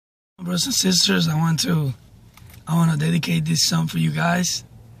Brothers and sisters, I want to dedicate this song for you guys.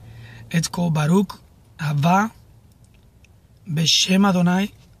 It's called Baruch Haba Beshem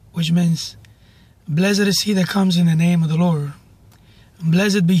Adonai, which means blessed is he that comes in the name of the Lord.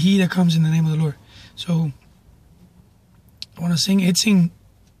 Blessed be he that comes in the name of the Lord. So I want to sing. It's in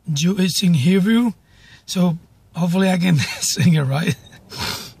Hebrew, so hopefully I can sing it right.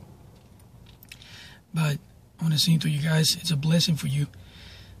 But I want to sing to you guys. It's a blessing for you.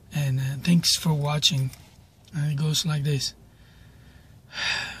 And thanks for watching. And it goes like this.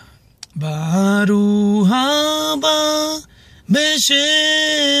 Baruch haba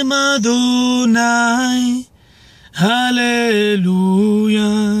Beshem Adonai. Hallelujah.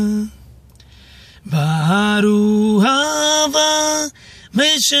 Baruch haba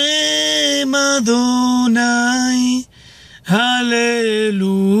Beshem Adonai. Hallelujah.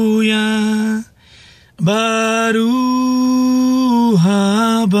 Baruch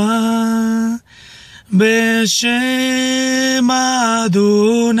haba Beshem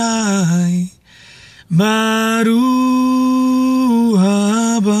Adonai. Baruch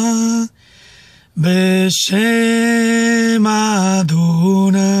haba Beshem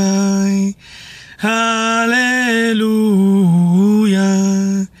Adonai. Hallelujah.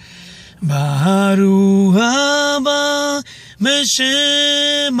 Baruch haba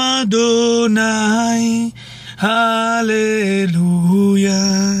Beshem Adonai. Hallelujah.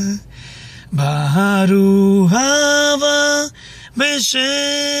 Baruch haba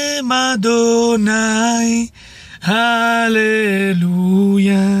Beshem Adonai. Hallelujah.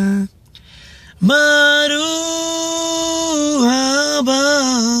 Baruch haba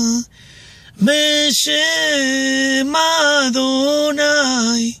Beshem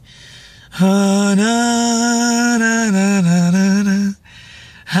Adonai. Hallelujah.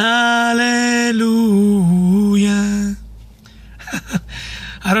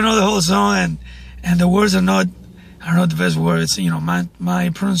 I don't know the whole song, and the words are not the best words. You know, my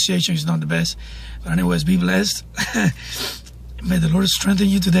pronunciation is not the best. But anyways, be blessed. May the Lord strengthen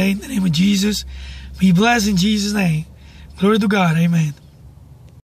you today in the name of Jesus. Be blessed in Jesus' name. Glory to God. Amen.